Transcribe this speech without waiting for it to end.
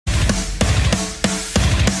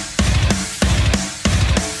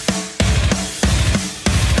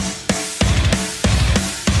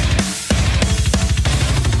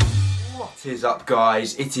is up,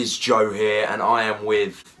 guys? It is Joe here, and I am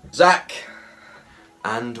with Zach,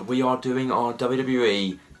 and we are doing our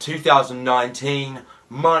WWE 2019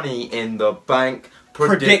 Money in the Bank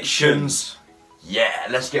predictions. Yeah,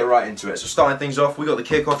 let's get right into it. So starting things off, we got the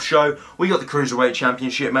kickoff show. We got the Cruiserweight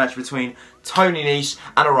Championship match between Tony Nese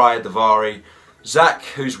and Araya Daivari. Zach,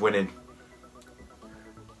 who's winning?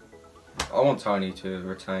 I want Tony to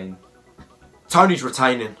retain. Tony's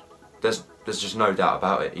retaining. There's just no doubt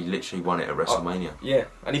about it. He literally won it at WrestleMania. Yeah,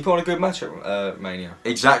 and he put on a good match at Mania.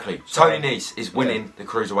 Exactly. So, Tony Nese is winning the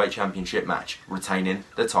Cruiserweight Championship match, retaining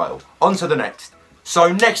the title. On to the next.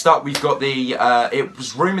 So next up, we've got the, it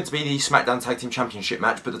was rumoured to be the SmackDown Tag Team Championship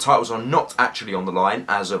match, but the titles are not actually on the line,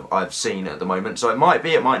 as I've seen at the moment. So it might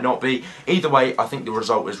be, it might not be. Either way, I think the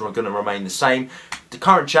result is going to remain the same. The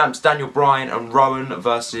current champs, Daniel Bryan and Rowan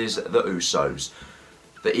versus the Usos.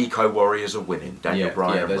 The Eco Warriors are winning. Daniel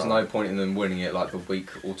Bryan and there's Rowan. no point in them winning it like the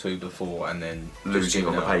week or two before and then losing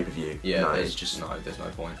on the pay-per-view. Yeah, no, there's no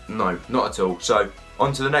point. No, not at all. So,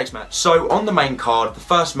 on to the next match. So, on the main card, the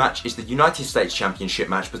first match is the United States Championship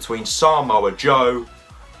match between Samoa Joe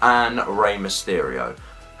and Rey Mysterio.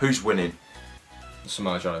 Who's winning?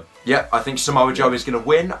 Samoa Joe. Yeah, I think Samoa Joe is going to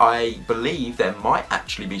win. I believe there might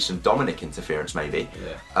actually be some Dominic interference, maybe.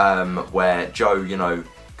 Yeah. Where Joe, you know,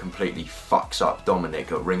 completely fucks up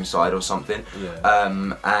Dominic at ringside or something.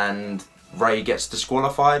 Yeah. And Ray gets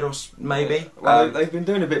disqualified or maybe. Yeah. Well, they've been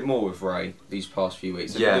doing a bit more with Ray these past few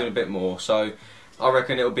weeks. They've been doing a bit more. So I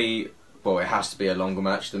reckon it'll be, well, it has to be a longer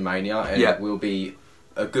match than Mania, and it will be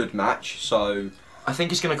a good match. So I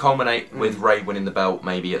think it's going to culminate with Ray winning the belt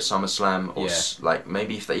maybe at SummerSlam, or like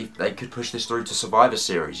maybe if they could push this through to Survivor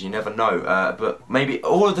Series. You never know. But maybe,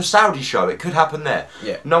 or the Saudi show, it could happen there.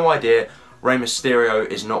 Yeah. No idea. Rey Mysterio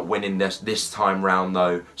is not winning this time round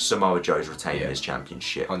though. Samoa Joe's retaining his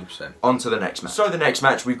championship. 100%. On to the next match. So the next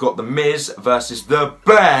match, we've got The Miz versus the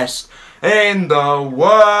best in the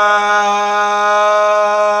world.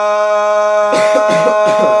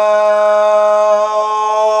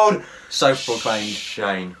 Self-proclaimed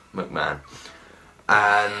Shane McMahon.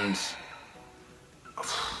 And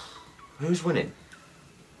who's winning?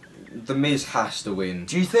 The Miz has to win.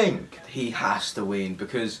 Do you think? He has to win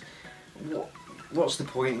because what's the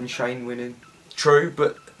point in Shane winning? True,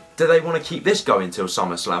 but do they want to keep this going till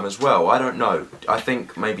SummerSlam as well? I don't know. I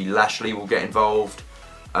think maybe Lashley will get involved.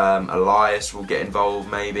 Elias will get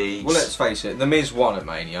involved, maybe. Well, let's face it. The Miz won at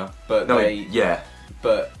Mania, but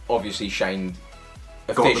but obviously Shane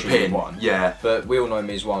officially won. Yeah. But we all know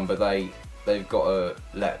Miz won, but they've got to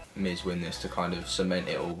let Miz win this to kind of cement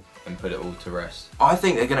it all and put it all to rest. I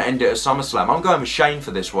think they're going to end it at SummerSlam. I'm going with Shane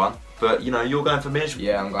for this one, but you know, you're going for Miz.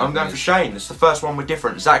 Yeah, I'm going for Shane. It's the first one we're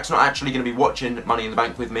different. Zach's not actually going to be watching Money in the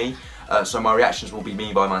Bank with me, so my reactions will be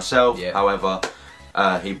me by myself. Yeah. However,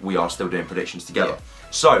 we are still doing predictions together. Yeah.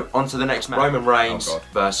 So, on to the next match. Roman Reigns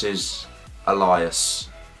versus Elias.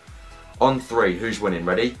 On 3, who's winning?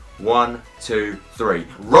 Ready? 1, 2, 3.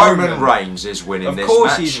 Roman Reigns is winning this match. Of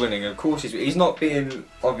course he's winning, of course he's not being,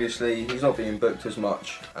 obviously, he's not being booked as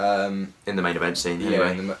much. In the main event scene,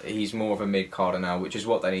 anyway. Yeah, he's more of a mid-carder now, which is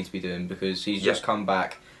what they need to be doing, because he's just come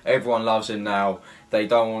back. Everyone loves him now. They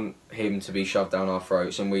don't want him to be shoved down our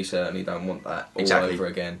throats, and we certainly don't want that all over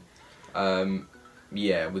again.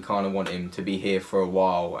 Yeah, we kind of want him to be here for a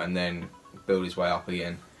while and then build his way up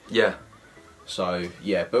again. Yeah. So,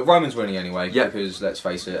 yeah, but Roman's winning anyway, because, let's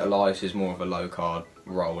face it, Elias is more of a low-card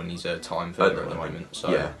role and he's a time filler at the moment.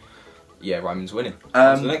 So, yeah, Roman's winning.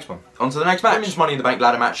 On to the next one. On to the next match. Women's Money in the Bank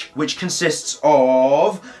ladder match, which consists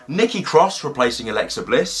of Nikki Cross replacing Alexa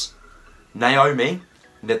Bliss, Naomi,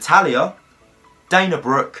 Natalya, Dana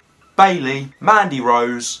Brooke, Bayley, Mandy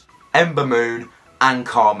Rose, Ember Moon, and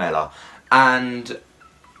Carmella. And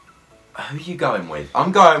who are you going with?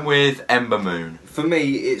 I'm going with Ember Moon. For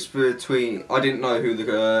me, it's between. I didn't know who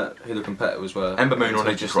the competitors were. Ember Moon or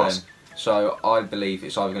Nikki Cross. So I believe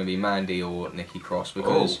it's either going to be Mandy or Nikki Cross,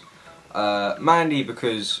 because Mandy,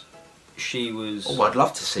 because she was. Oh, I'd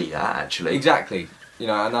love to see that actually. Exactly. You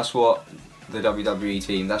know, and that's what the WWE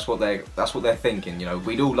team. That's what they're thinking. You know,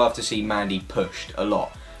 we'd all love to see Mandy pushed a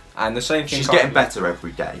lot, and the same thing. She's getting better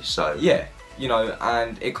every day, so yeah. You know,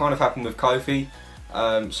 and it kind of happened with Kofi,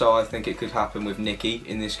 so I think it could happen with Nikki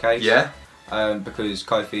in this case. Yeah. Because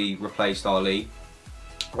Kofi replaced Ali,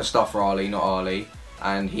 a stuff for Ali, not Ali,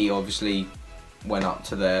 and he obviously went up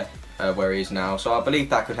to there where he is now. So I believe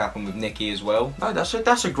that could happen with Nikki as well. No, that's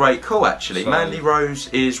a great call actually. So, Mandy Rose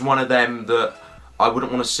is one of them that I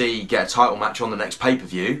wouldn't want to see get a title match on the next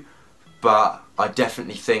pay-per-view, but I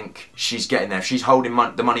definitely think she's getting there. If she's holding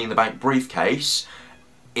the Money in the Bank briefcase,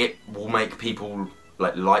 it will make people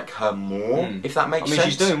like her more, if that makes sense. I mean,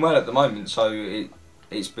 she's doing well at the moment, so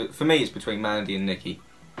for me, it's between Mandy and Nikki.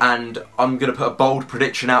 And I'm going to put a bold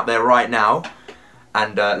prediction out there right now.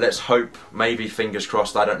 And let's hope, maybe, fingers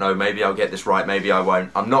crossed, I don't know, maybe I'll get this right, maybe I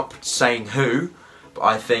won't. I'm not saying who, but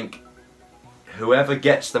I think whoever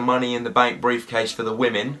gets the Money in the Bank briefcase for the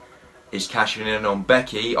women is cashing in on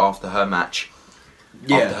Becky after her match.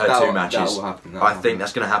 Yeah, after her 2 matches. That will happen. I think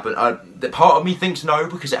that's going to happen. Part of me thinks no,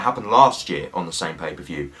 because it happened last year on the same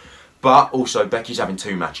pay-per-view. But also, Becky's having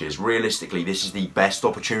 2 matches. Realistically, this is the best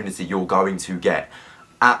opportunity you're going to get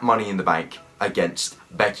at Money in the Bank against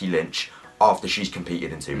Becky Lynch after she's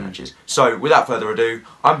competed in 2 matches. So, without further ado,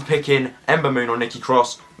 I'm picking Ember Moon or Nikki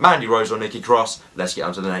Cross, Mandy Rose or Nikki Cross. Let's get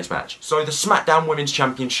on to the next match. So, the SmackDown Women's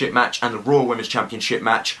Championship match and the Raw Women's Championship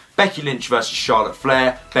match. Becky Lynch versus Charlotte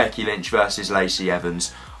Flair. Becky Lynch versus Lacey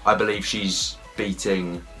Evans. I believe she's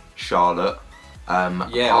beating Charlotte.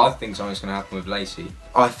 Yeah, I think something's going to happen with Lacey.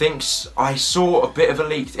 I think I saw a bit of a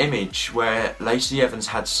leaked image where Lacey Evans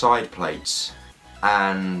had side plates,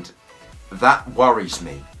 and that worries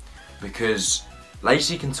me because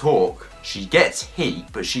Lacey can talk, she gets heat,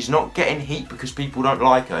 but she's not getting heat because people don't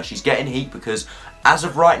like her. She's getting heat because, as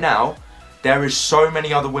of right now, there is so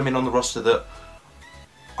many other women on the roster that,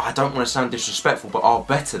 I don't want to sound disrespectful, but are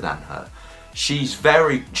better than her. She's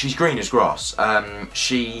green as grass.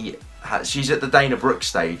 She's at the Dana Brooke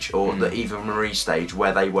stage, or the Eva Marie stage,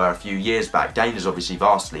 where they were a few years back. Dana's obviously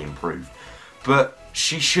vastly improved, but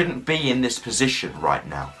she shouldn't be in this position right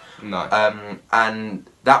now. No. And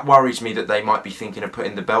that worries me that they might be thinking of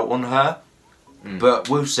putting the belt on her. But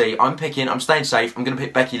we'll see. I'm staying safe. I'm going to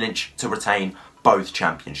pick Becky Lynch to retain both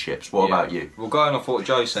championships. What about you? Well, going off what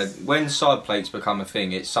Joe said, when side plates become a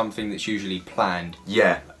thing, it's something that's usually planned.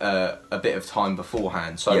 Yeah. A bit of time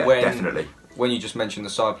beforehand. So yeah, definitely. When you just mentioned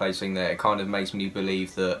the side plates thing there, it kind of makes me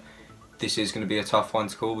believe that this is going to be a tough one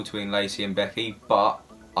to call between Lacey and Becky, but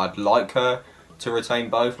I'd like her to retain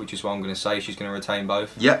both, which is what I'm going to say. She's going to retain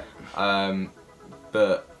both. Yep.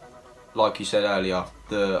 But like you said earlier,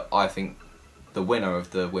 I think the winner of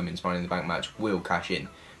the women's Money in the Bank match will cash in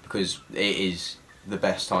because it is the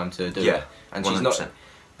best time to do it. And 100%. She's not.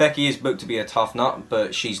 Becky is booked to be a tough nut,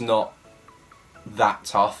 but she's not that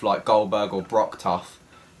tough like Goldberg or Brock tough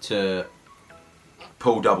to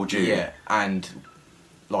pull double duty. Yeah, and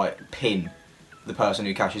like pin the person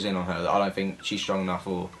who cashes in on her. I don't think she's strong enough,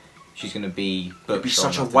 or she's going to be booked. It'd be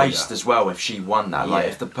such a waste as well if she won that. Yeah. Like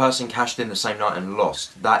if the person cashed in the same night and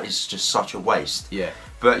lost, that is just such a waste. Yeah.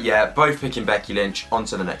 But yeah, both picking Becky Lynch. On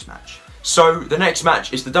to the next match. So the next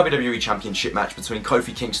match is the WWE Championship match between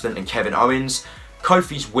Kofi Kingston and Kevin Owens.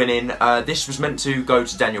 Kofi's winning. This was meant to go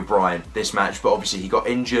to Daniel Bryan, this match, but obviously he got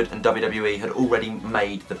injured and WWE had already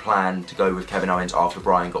made the plan to go with Kevin Owens after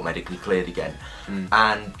Bryan got medically cleared again.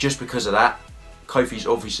 And just because of that, Kofi's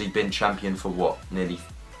obviously been champion for what, nearly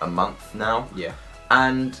a month now? Yeah.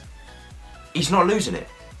 And he's not losing it.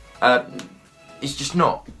 He's just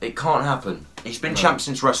not. It can't happen. He's been champ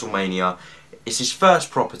since WrestleMania. It's his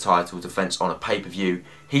first proper title defense on a pay-per-view.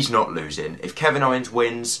 He's not losing. If Kevin Owens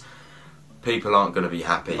wins, people aren't going to be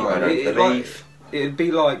happy. I don't believe. It'd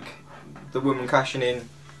be like the woman cashing in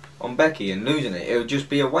on Becky and losing it. It would just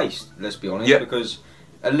be a waste, let's be honest. Because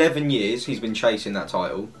 11 years he's been chasing that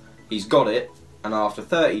title. He's got it, and after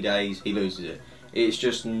 30 days he loses it. It's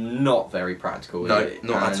just not very practical. No,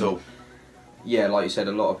 not at all. Yeah, like you said,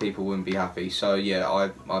 a lot of people wouldn't be happy. So yeah,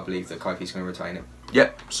 I believe that Kofi's going to retain it.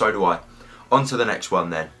 Yep, so do I. On to the next one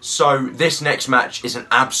then. So this next match is an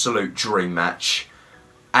absolute dream match.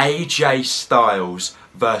 AJ Styles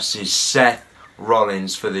versus Seth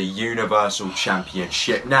Rollins for the Universal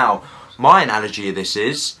Championship. Now, my analogy of this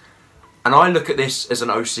is, and I look at this as an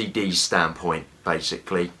OCD standpoint,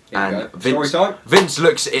 basically, and Vince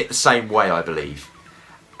looks at it the same way, I believe.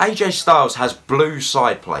 AJ Styles has blue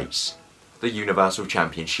side plates. The Universal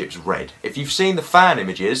Championship's red. If you've seen the fan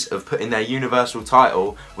images of putting their Universal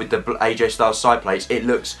title with the AJ Styles side plates, it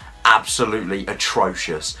looks absolutely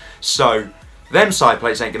atrocious. So, them side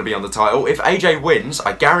plates ain't going to be on the title. If AJ wins,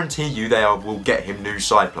 I guarantee you will get him new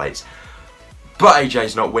side plates. But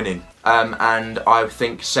AJ's not winning. And I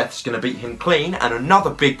think Seth's going to beat him clean. And another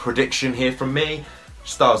big prediction here from me,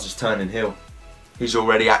 Styles is turning heel. He's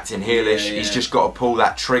already acting heelish. Yeah. He's just got to pull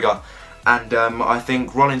that trigger. And I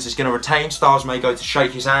think Rollins is going to retain. Styles may go to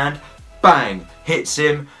shake his hand. Bang! Hits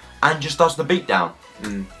him and just does the beatdown.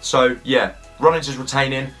 So, yeah, Rollins is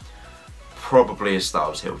retaining. Probably a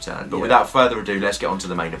Styles heel turn. But without further ado, let's get on to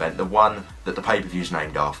the main event. The one that the pay-per-view's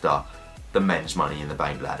named after. The men's Money in the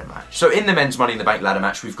Bank ladder match. So in the men's Money in the Bank ladder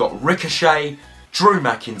match, we've got Ricochet, Drew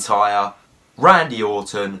McIntyre, Randy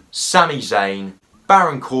Orton, Sami Zayn,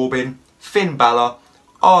 Baron Corbin, Finn Balor,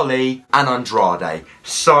 Ali and Andrade.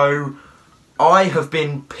 So I have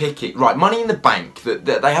been picking, right, Money in the Bank, that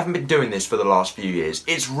they haven't been doing this for the last few years.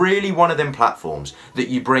 It's really one of them platforms that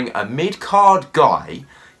you bring a mid-card guy,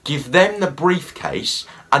 give them the briefcase,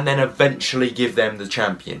 and then eventually give them the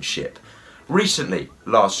championship. Recently,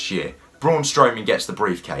 last year, Braun Strowman gets the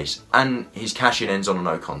briefcase, and his cash-in ends on a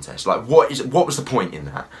no contest. Like, what was the point in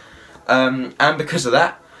that? And because of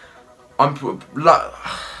that, I'm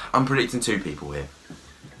predicting two people here.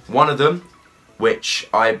 One of them, which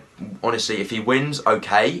I honestly, if he wins,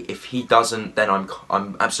 okay. If he doesn't, then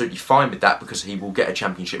I'm absolutely fine with that because he will get a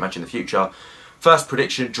championship match in the future. First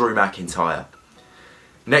prediction, Drew McIntyre.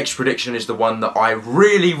 Next prediction is the one that I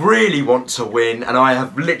really, really want to win, and I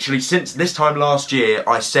have literally, since this time last year,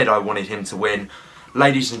 I said I wanted him to win.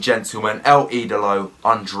 Ladies and gentlemen, El Idolo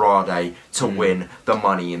Andrade to win the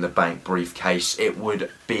Money in the Bank briefcase. It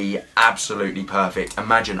would be absolutely perfect.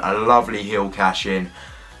 Imagine a lovely heel cash-in.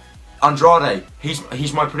 Andrade,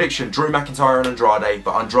 he's my prediction. Drew McIntyre and Andrade,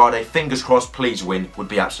 but Andrade, fingers crossed, please win, would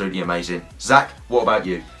be absolutely amazing. Zach, what about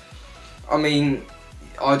you? I mean,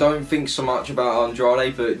 I don't think so much about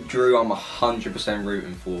Andrade, but Drew I'm 100%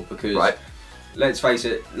 rooting for because, let's face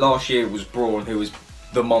it, last year it was Braun who was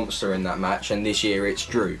the monster in that match, and this year it's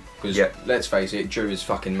Drew because, let's face it, Drew is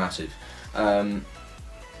fucking massive.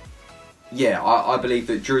 Yeah, I believe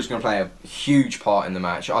that Drew's going to play a huge part in the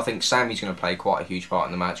match. I think Sammy's going to play quite a huge part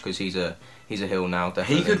in the match because he's a heel now.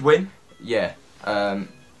 Definitely. He could win. Yeah,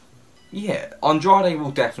 yeah. Andrade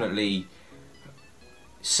will definitely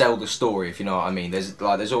sell the story, if you know what I mean.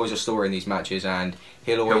 There's always a story in these matches, and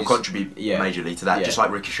he'll contribute majorly to that, just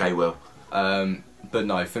like Ricochet will. But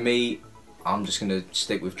no, for me, I'm just going to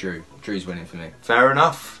stick with Drew. Drew's winning for me. Fair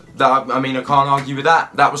enough. I mean, I can't argue with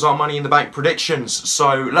that. That was our Money in the Bank predictions. So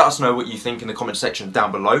let us know what you think in the comment section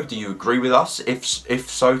down below. Do you agree with us? If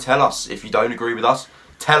so, tell us. If you don't agree with us,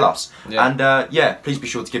 tell us. Yeah. And yeah, please be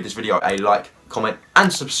sure to give this video a like, comment,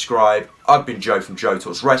 and subscribe. I've been Joe from Joe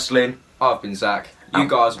Talks Wrestling. I've been Zach. You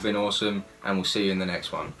guys have been awesome, and we'll see you in the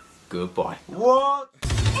next one. Goodbye. What?